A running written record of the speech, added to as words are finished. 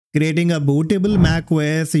Creating a bootable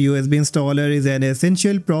macOS USB installer is an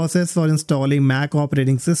essential process for installing Mac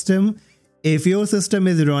operating system. If your system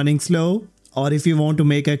is running slow, or if you want to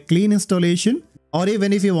make a clean installation, or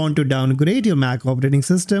even if you want to downgrade your Mac operating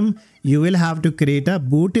system, you will have to create a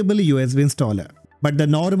bootable USB installer. But the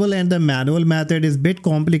normal and the manual method is a bit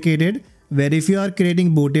complicated, where if you are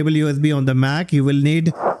creating bootable USB on the Mac, you will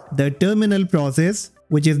need the terminal process,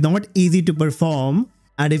 which is not easy to perform.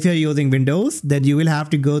 And if you're using Windows, then you will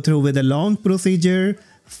have to go through with a long procedure,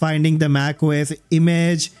 finding the macOS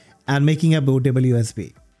image and making a bootable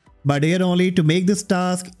USB. But here only to make this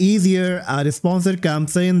task easier, our sponsor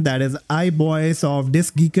comes in, that is iBoysoft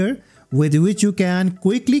DiskGeeker, with which you can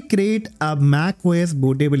quickly create a macOS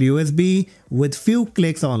bootable USB with few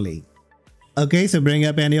clicks only. Okay, so bring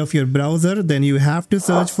up any of your browser, then you have to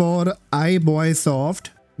search for iBoysoft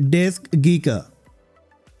DiskGeeker.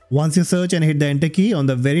 Once you search and hit the enter key, on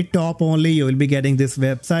the very top only you will be getting this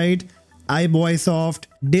website, iBoysoft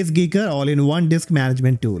DiskGeeker all-in-one disk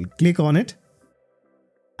management tool. Click on it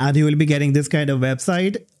and you will be getting this kind of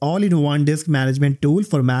website, all-in-one disk management tool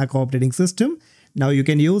for Mac operating system. Now you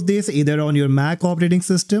can use this either on your Mac operating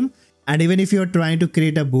system, and even if you are trying to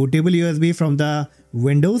create a bootable USB from the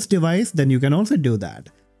Windows device, then you can also do that.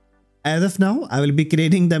 As of now, I will be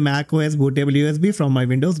creating the macOS bootable USB from my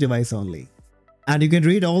Windows device only. And you can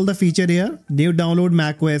read all the feature here. New download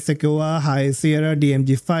macOS Sequoia High Sierra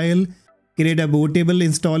DMG file. Create a bootable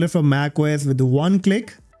installer from macOS with one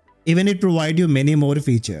click. Even it provides you many more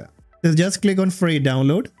features. So just click on free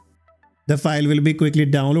download. The file will be quickly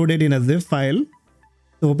downloaded in a zip file.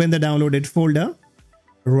 So open the downloaded folder.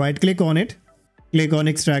 Right click on it. Click on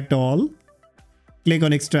extract all. Click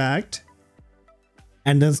on extract.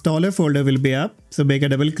 And the installer folder will be up. So make a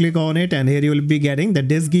double click on it and here you will be getting the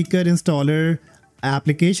DiskGeeker installer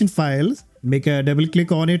application files. Make a double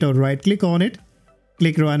click on it or right click on it.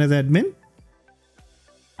 Click run as admin.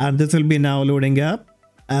 And this will be now loading up.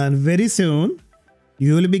 And very soon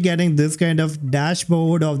you will be getting this kind of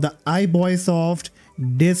dashboard of the iBoysoft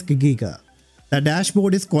DiskGeeker. The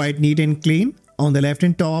dashboard is quite neat and clean. On the left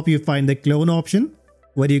hand top you find the clone option,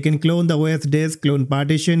 where you can clone the OS disk, clone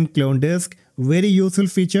partition, clone disk. Very useful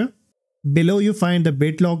feature. Below you find the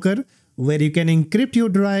BitLocker, where you can encrypt your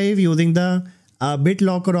drive using the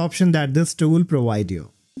BitLocker option that this tool provides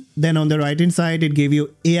you. Then on the right hand side it gives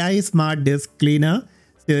you AI Smart Disk Cleaner.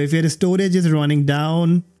 So if your storage is running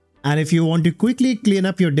down and if you want to quickly clean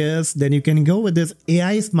up your disk, then you can go with this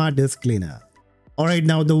AI Smart Disk Cleaner. Alright,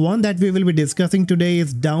 now the one that we will be discussing today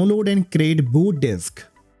is download and create boot disk.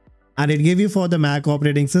 And it gives you for the Mac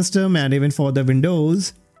operating system and even for the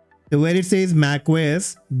Windows. So where it says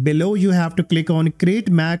macOS, below you have to click on create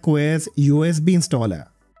macOS USB installer.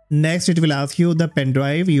 Next it will ask you the pen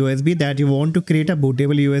drive USB that you want to create a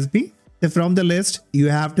bootable USB. So from the list you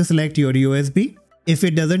have to select your USB. If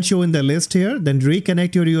it doesn't show in the list here, then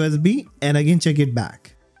reconnect your USB and again check it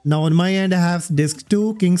back. Now on my end I have disk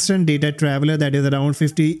 2 Kingston Data Traveler that is around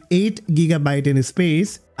 58 GB in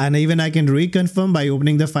space, and even I can reconfirm by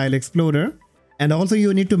opening the file explorer. And also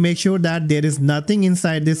you need to make sure that there is nothing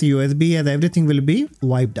inside this USB, as everything will be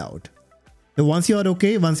wiped out. So once you are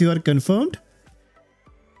okay, once you are confirmed,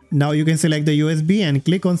 now you can select the USB and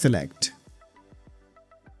click on select.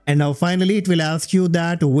 And now finally it will ask you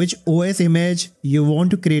that which OS image you want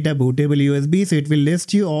to create a bootable USB. So it will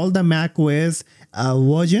list you all the Mac OS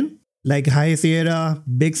version like High Sierra,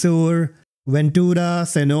 Big Sur, Ventura,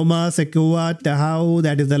 Sonoma, Sequoia, Tahoe,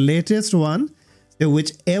 that is the latest one. So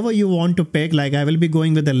whichever you want to pick, like I will be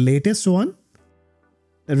going with the latest one,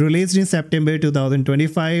 released in September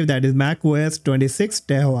 2025, that is macOS 26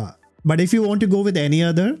 Tahoe. But if you want to go with any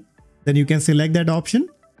other, then you can select that option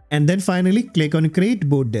and then finally click on create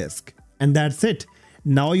boot disk. And that's it.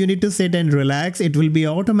 Now you need to sit and relax. It will be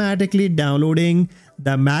automatically downloading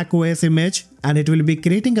the macOS image and it will be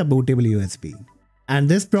creating a bootable USB. And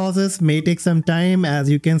this process may take some time. As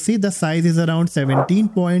you can see, the size is around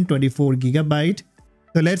 17.24 GB.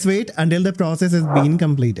 So let's wait until the process is being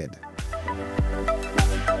completed.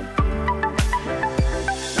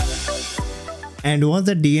 And once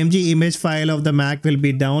the DMG image file of the Mac will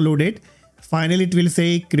be downloaded, finally it will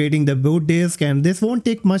say creating the boot disk, and this won't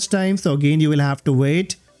take much time. So again, you will have to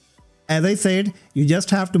wait. As I said, you just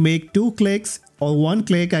have to make 2 clicks or 1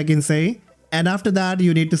 click, I can say. And after that,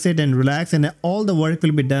 you need to sit and relax and all the work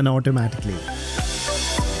will be done automatically.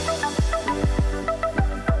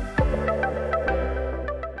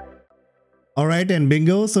 Alright, and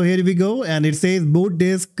bingo. So here we go. And it says boot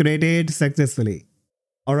disk created successfully.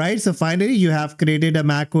 Alright, so finally you have created a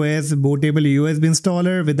macOS bootable USB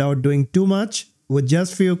installer without doing too much, with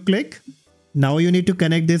just few click. Now you need to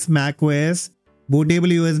connect this macOS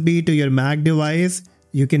bootable USB to your Mac device.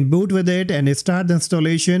 You can boot with it and start the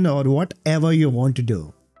installation or whatever you want to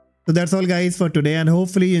do. So that's all guys for today, and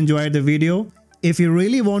hopefully you enjoyed the video. If you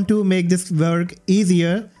really want to make this work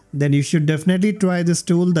easier, then you should definitely try this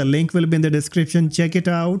tool. The link will be in the description. Check it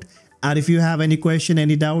out. And if you have any question,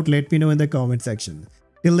 any doubt, let me know in the comment section.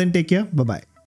 Till then, take care. Bye-bye.